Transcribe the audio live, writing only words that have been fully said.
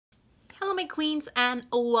Hello my queens and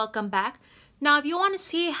welcome back. Now if you want to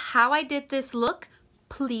see how I did this look,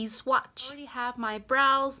 please watch. I already have my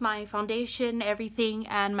brows, my foundation, everything,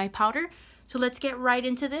 and my powder. So let's get right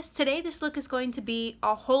into this. Today this look is going to be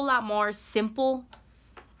a whole lot more simple.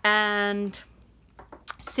 So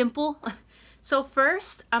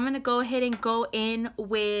first I'm going to go ahead and go in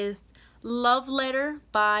with Love Letter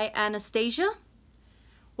by Anastasia.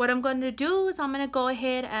 What I'm going to do is I'm going to go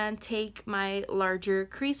ahead and take my larger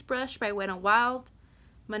crease brush by Wet n Wild.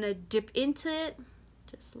 I'm going to dip into it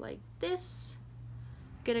just like this.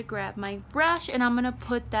 I'm going to grab my brush and I'm going to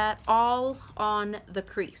put that all on the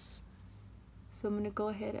crease. So I'm going to go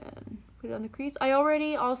ahead and put it on the crease. I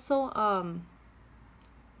already also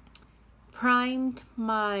primed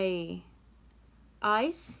my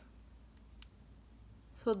eyes,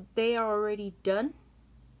 so they are already done.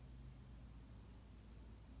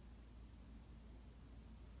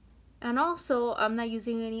 And also, I'm not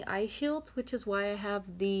using any eye shields, which is why I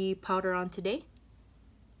have the powder on today.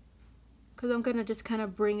 Because I'm going to just kind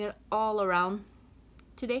of bring it all around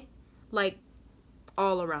today. Like,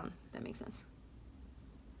 all around, if that makes sense.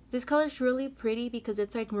 This color is really pretty because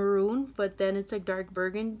it's like maroon, but then it's like dark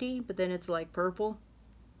burgundy, but then it's like purple.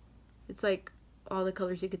 It's like all the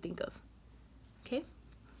colors you could think of. Okay,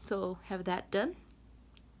 so have that done.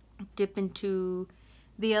 Dip into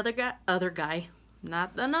the other guy.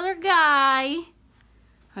 Not another guy.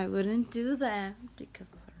 I wouldn't do that because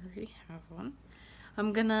I already have one.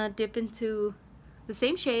 I'm gonna dip into the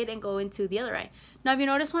same shade and go into the other eye. Now if you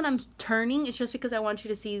notice when I'm turning, it's just because I want you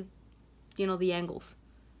to see, you know, the angles.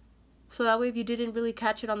 So that way if you didn't really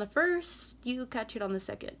catch it on the first, you catch it on the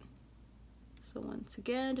second. So once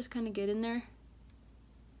again, just kind of get in there.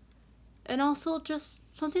 And also just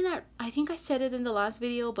something that I think I said it in the last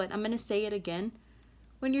video, but I'm gonna say it again.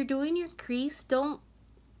 When you're doing your crease, don't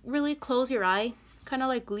really close your eye. Kind of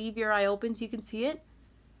like leave your eye open so you can see it.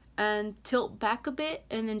 And tilt back a bit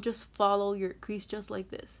and then just follow your crease just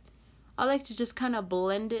like this. I like to just kind of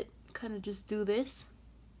blend it, kind of just do this.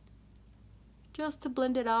 Just to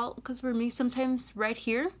blend it out, because for me sometimes right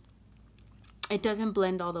here, it doesn't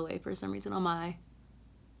blend all the way for some reason on my eye.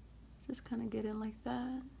 Just kind of get in like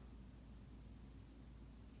that.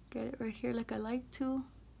 Get it right here like I like to.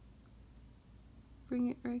 Bring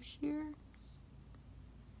it right here.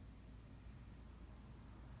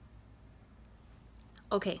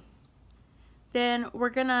 Okay, then we're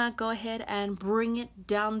gonna go ahead and bring it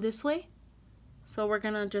down this way. So we're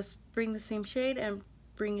gonna just bring the same shade and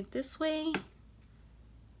bring it this way,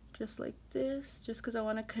 just like this, just because I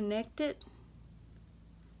want to connect it.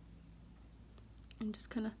 And just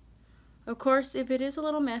kind of course, if it is a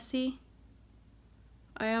little messy,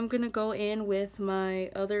 I am gonna go in with my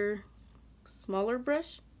other smaller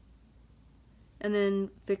brush and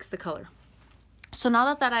then fix the color. So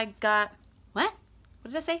now that I got, what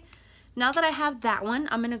did I say? Now that I have that one,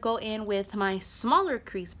 I'm gonna go in with my smaller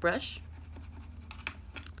crease brush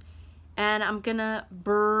and I'm gonna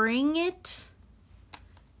bring it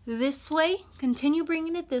this way, continue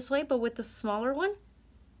bringing it this way, but with the smaller one,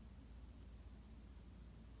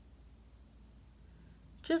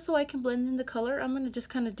 just so I can blend in the color. I'm gonna just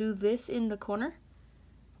kind of do this in the corner,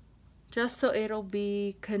 just so it'll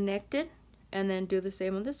be connected, and then do the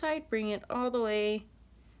same on this side. Bring it all the way.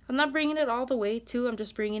 I'm not bringing it all the way too, I'm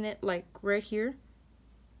just bringing it like right here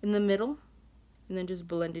in the middle, and then just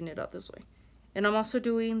blending it out this way. And I'm also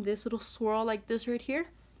doing this little swirl like this right here,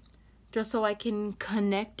 just so I can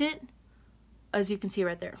connect it, as you can see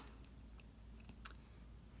right there.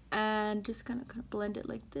 And just kind of blend it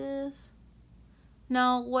like this.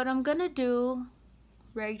 Now what I'm gonna do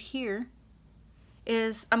right here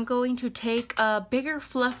is I'm going to take a bigger,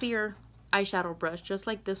 fluffier eyeshadow brush, just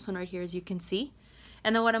like this one right here, as you can see.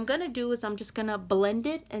 And then what I'm gonna do is I'm just gonna blend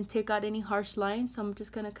it and take out any harsh lines. So I'm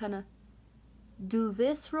just gonna kind of do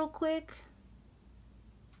this real quick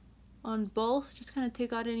on both. Just kind of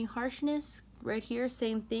take out any harshness. Right here,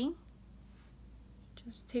 same thing.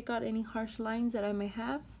 Just take out any harsh lines that I may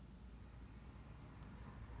have.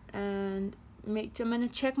 And I'm gonna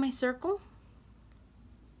check my circle.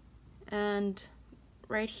 And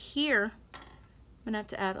right here, I'm gonna have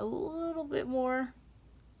to add a little bit more,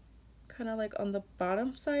 kind of like on the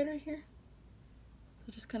bottom side right here.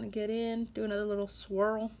 So just kind of get in, do another little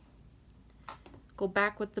swirl. Go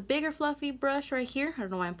back with the bigger fluffy brush right here. I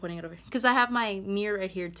don't know why I'm pointing it over here, because I have my mirror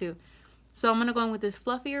right here too. So I'm gonna go in with this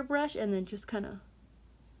fluffier brush and then just kind of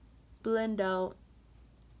blend out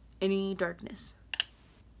any darkness.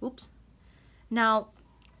 Oops. Now,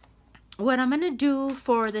 what I'm gonna do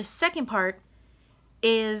for the second part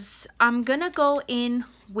is I'm gonna go in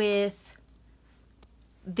with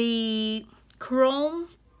the Chrome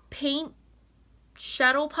Paint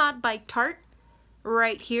shadow pot by Tarte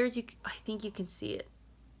right here. I think you can see it.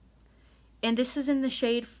 And this is in the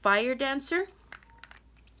shade Fire Dancer.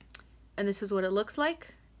 And this is what it looks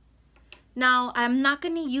like. Now, I'm not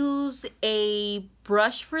going to use a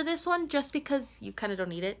brush for this one just because you kind of don't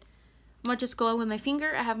need it. I'm going to just go in with my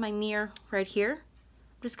finger. I have my mirror right here.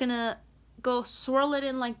 I'm just going to go swirl it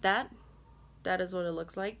in like that. That is what it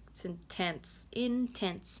looks like. It's intense.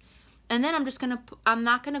 Intense. And then I'm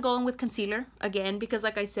not going to go in with concealer again because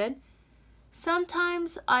like I said,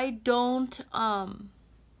 sometimes I don't,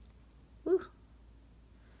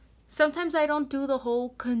 sometimes I don't do the whole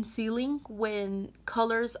concealing when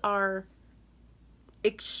colors are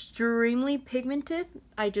extremely pigmented.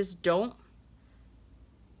 I just don't.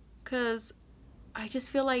 Because I just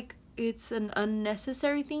feel like it's an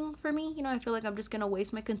unnecessary thing for me. You know, I feel like I'm just going to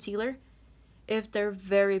waste my concealer if they're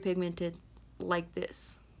very pigmented like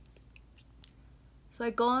this. So I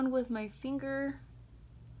go on with my finger,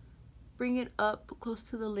 bring it up close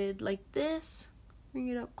to the lid like this, bring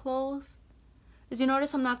it up close. As you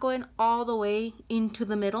notice, I'm not going all the way into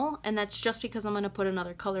the middle, and that's just because I'm going to put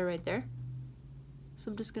another color right there. So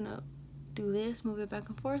I'm just going to do this, move it back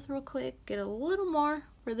and forth real quick, get a little more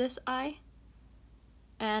for this eye,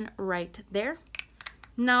 and right there.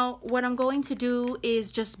 Now, what I'm going to do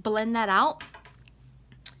is just blend that out.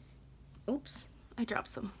 Oops, I dropped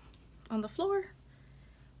some on the floor.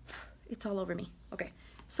 It's all over me. Okay,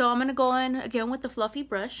 so I'm going to go in again with the fluffy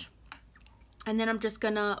brush, and then I'm just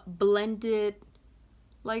going to blend it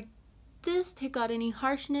like this, take out any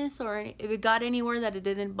harshness or if it got anywhere that it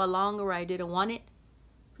didn't belong or I didn't want it.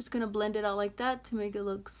 I'm just going to blend it out like that to make it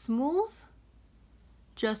look smooth,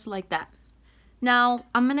 just like that. Now,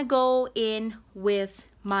 I'm going to go in with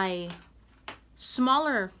my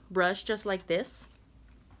smaller brush, just like this.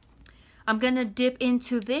 I'm going to dip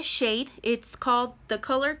into this shade. It's called the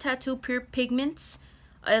Color Tattoo Pure Pigments.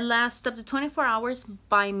 It lasts up to 24 hours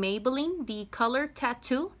by Maybelline, the Color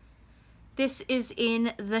Tattoo. This is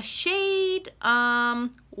in the shade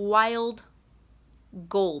Wild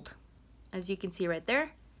Gold, as you can see right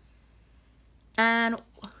there. And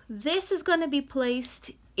this is going to be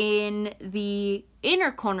placed in the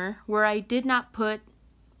inner corner where I did not put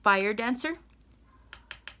Fire Dancer.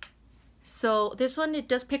 So this one, it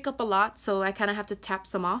does pick up a lot, so I kind of have to tap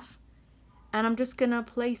some off. And I'm just going to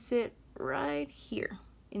place it right here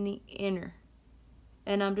in the inner.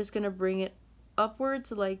 And I'm just going to bring it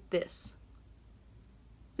upwards like this.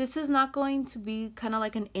 This is not going to be kind of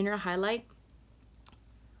like an inner highlight.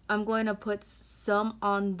 I'm going to put some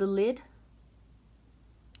on the lid,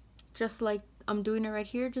 just like I'm doing it right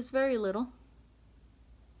here, just very little.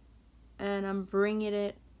 And I'm bringing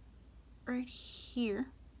it right here,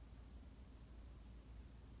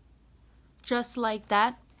 just like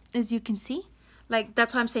that, as you can see. Like,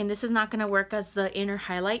 that's why I'm saying this is not going to work as the inner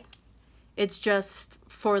highlight. It's just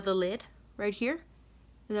for the lid right here.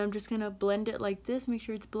 And I'm just going to blend it like this, make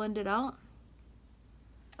sure it's blended out.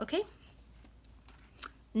 Okay.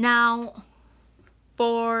 Now,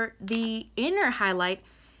 for the inner highlight,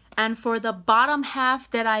 and for the bottom half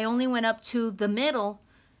that I only went up to the middle,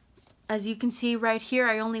 as you can see right here,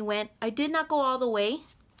 I did not go all the way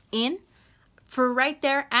in for right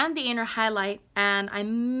there and the inner highlight, and I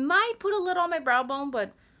might put a little on my brow bone,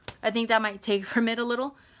 but I think that might take from it a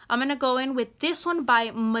little. I'm going to go in with this one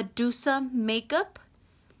by Medusa Makeup.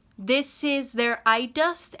 This is their Eye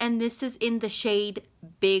Dust, and this is in the shade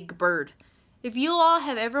Big Bird. If you all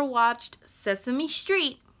have ever watched Sesame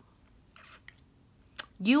Street,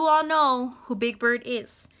 you all know who Big Bird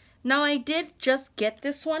is. Now, I did just get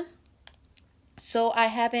this one, so I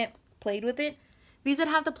haven't played with it. These that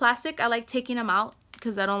have the plastic, I like taking them out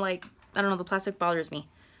because I don't know, the plastic bothers me.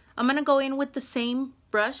 I'm going to go in with the same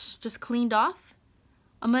brush, just cleaned off.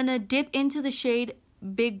 I'm going to dip into the shade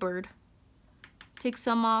Big Bird. Take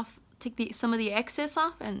some off, some of the excess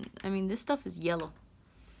off, and I mean, this stuff is yellow.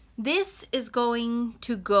 This is going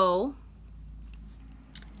to go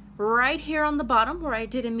right here on the bottom where I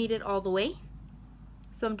didn't meet it all the way.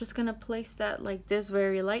 So I'm just going to place that like this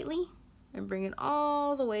very lightly and bring it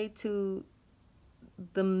all the way to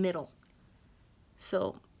the middle.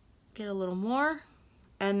 So get a little more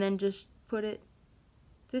and then just put it.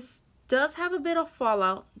 This does have a bit of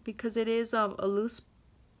fallout because it is a loose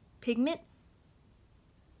pigment.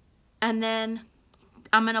 And then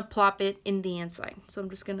I'm going to plop it in the inside. So I'm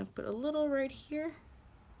just going to put a little right here,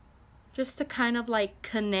 just to kind of like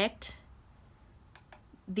connect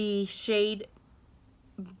the shade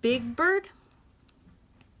Big Bird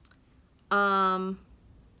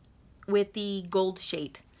with the gold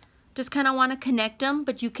shade. Just kind of want to connect them,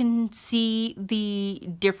 but you can see the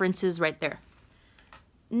differences right there.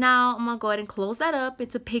 Now I'm gonna go ahead and close that up.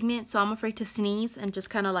 It's a pigment, so I'm afraid to sneeze and just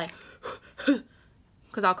kind of like,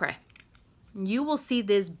 because I'll cry. You will see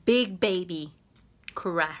this big baby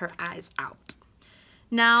cry her eyes out.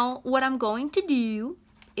 Now what I'm going to do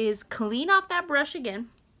is clean off that brush again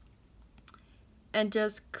and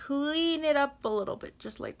just clean it up a little bit,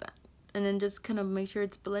 just like that. And then just kind of make sure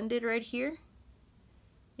it's blended right here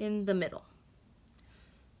in the middle.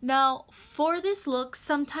 Now for this look,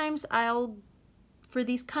 sometimes for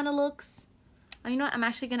these kind of looks, you know what, I'm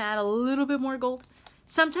actually gonna add a little bit more gold.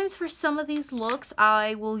 Sometimes for some of these looks,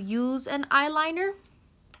 I will use an eyeliner,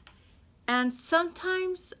 and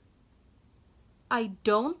sometimes I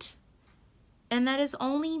don't, and that is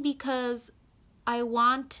only because I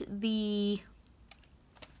want the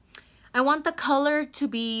color to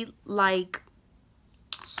be like,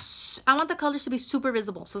 I want the colors to be super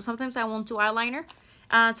visible. So sometimes I won't do eyeliner,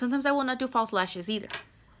 and sometimes I will not do false lashes either,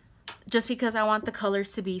 just because I want the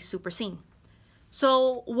colors to be super seen.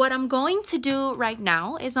 So what I'm going to do right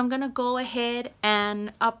now is I'm gonna go ahead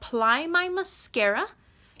and apply my mascara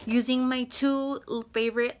using my two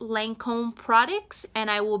favorite Lancome products,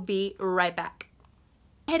 and I will be right back.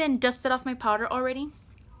 Go ahead and dusted off my powder already.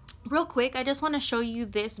 Real quick, I just want to show you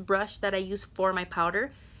this brush that I use for my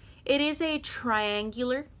powder. It is a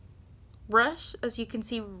triangular brush, as you can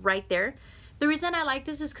see right there. The reason I like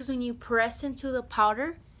this is because when you press into the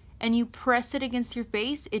powder and you press it against your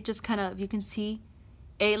face, it just kind of, you can see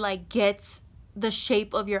it like gets the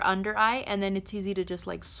shape of your under eye, and then it's easy to just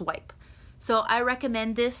like swipe. So I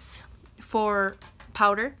recommend this for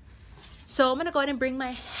powder. So I'm gonna go ahead and bring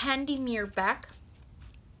my handy mirror back,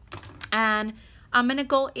 and I'm gonna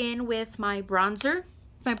go in with my bronzer.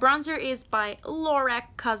 My bronzer is by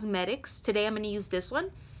Lorac Cosmetics. Today I'm gonna use this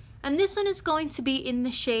one, and this one is going to be in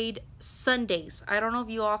the shade Sundays. I don't know if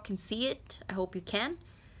you all can see it. I hope you can.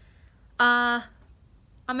 I'm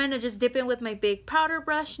gonna just dip in with my big powder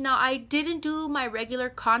brush. Now I didn't do my regular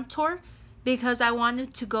contour because I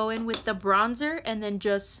wanted to go in with the bronzer and then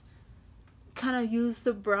just kind of use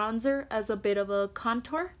the bronzer as a bit of a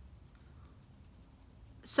contour.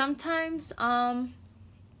 Sometimes I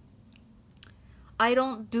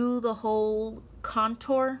don't do the whole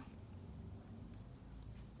contour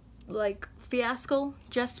like fiasco,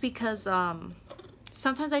 just because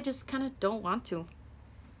sometimes I just kind of don't want to.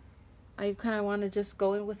 I kind of want to just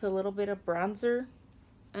go in with a little bit of bronzer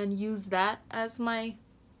and use that as my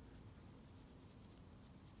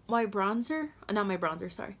bronzer, not my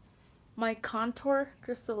bronzer, sorry, my contour,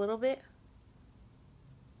 just a little bit.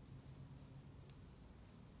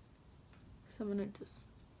 So I'm gonna just,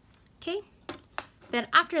 okay. Then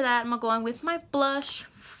after that, I'm gonna go in with my blush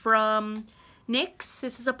from NYX.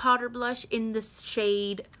 This is a powder blush in the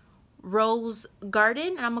shade Rose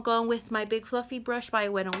Garden, and I'm gonna go in with my big fluffy brush by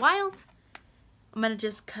Wet n Wild. I'm gonna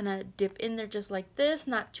just kind of dip in there just like this,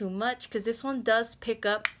 not too much, because this one does pick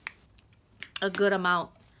up a good amount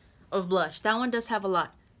of blush. That one does have a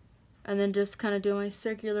lot. And then just kind of do my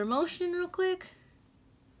circular motion real quick.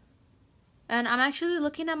 And I'm actually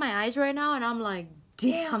looking at my eyes right now, and I'm like,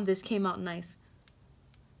 damn, this came out nice.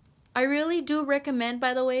 I really do recommend,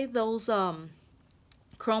 by the way, those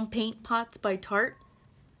Chrome Paint Pots by Tarte.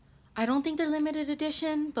 I don't think they're limited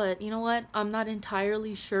edition, but you know what? I'm not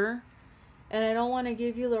entirely sure. And I don't want to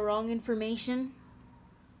give you the wrong information.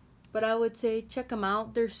 But I would say check them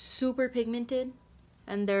out. They're super pigmented,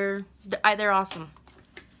 and they're awesome.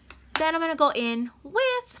 Then I'm going to go in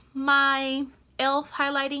with my e.l.f.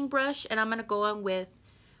 highlighting brush, and I'm going to go in with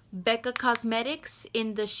Becca Cosmetics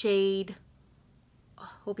in the shade,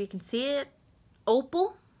 hope you can see it,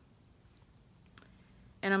 Opal.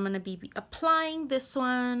 And I'm going to be applying this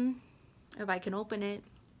one, if I can open it.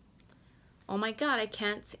 Oh my god, I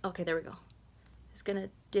can't see. Okay, there we go. Just going to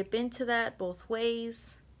dip into that both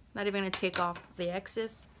ways. Not even going to take off the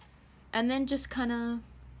excess. And then just kind of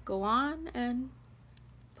go on and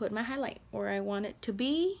put my highlight where I want it to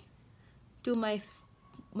be. Do my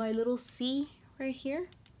little C right here.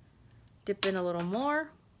 Dip in a little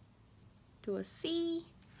more. Do a C.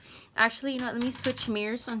 Actually, you know what? Let me switch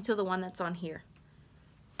mirrors onto the one that's on here.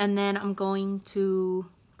 And then I'm going to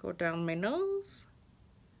go down my nose.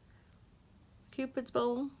 Cupid's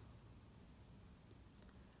bow.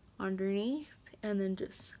 Underneath. And then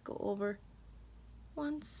just go over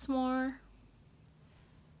once more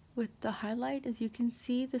with the highlight. As you can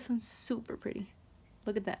see, this one's super pretty.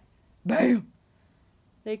 Look at that. Bam!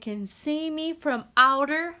 They can see me from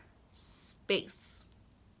outer space.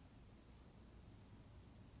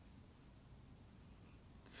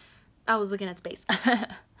 I was looking at space.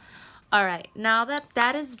 Alright, now that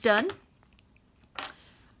that is done,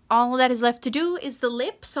 all that is left to do is the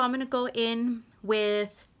lip. So I'm going to go in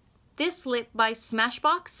with this lip by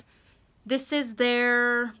Smashbox. This is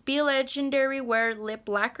their Be Legendary Wear Lip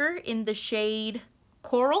Lacquer in the shade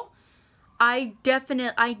Coral. I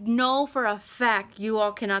know for a fact you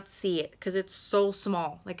all cannot see it because it's so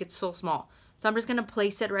small. Like, it's so small. So I'm just going to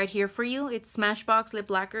place it right here for you. It's Smashbox Lip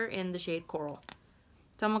Lacquer in the shade Coral.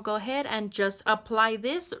 So I'm going to go ahead and just apply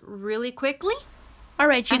this really quickly.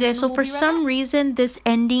 Alright, you guys, so for some reason, this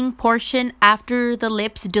ending portion after the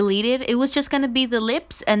lips deleted. It was just going to be the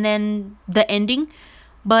lips and then the ending.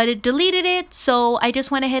 But it deleted it, so I just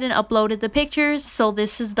went ahead and uploaded the pictures. So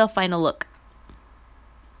this is the final look.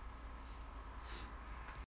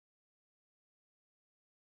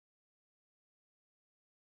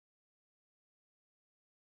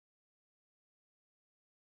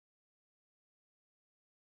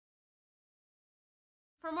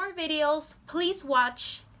 For more videos, please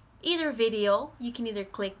watch either video. You can either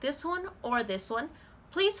click this one or this one.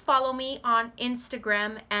 Please follow me on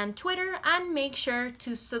Instagram and Twitter, and make sure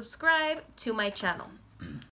to subscribe to my channel.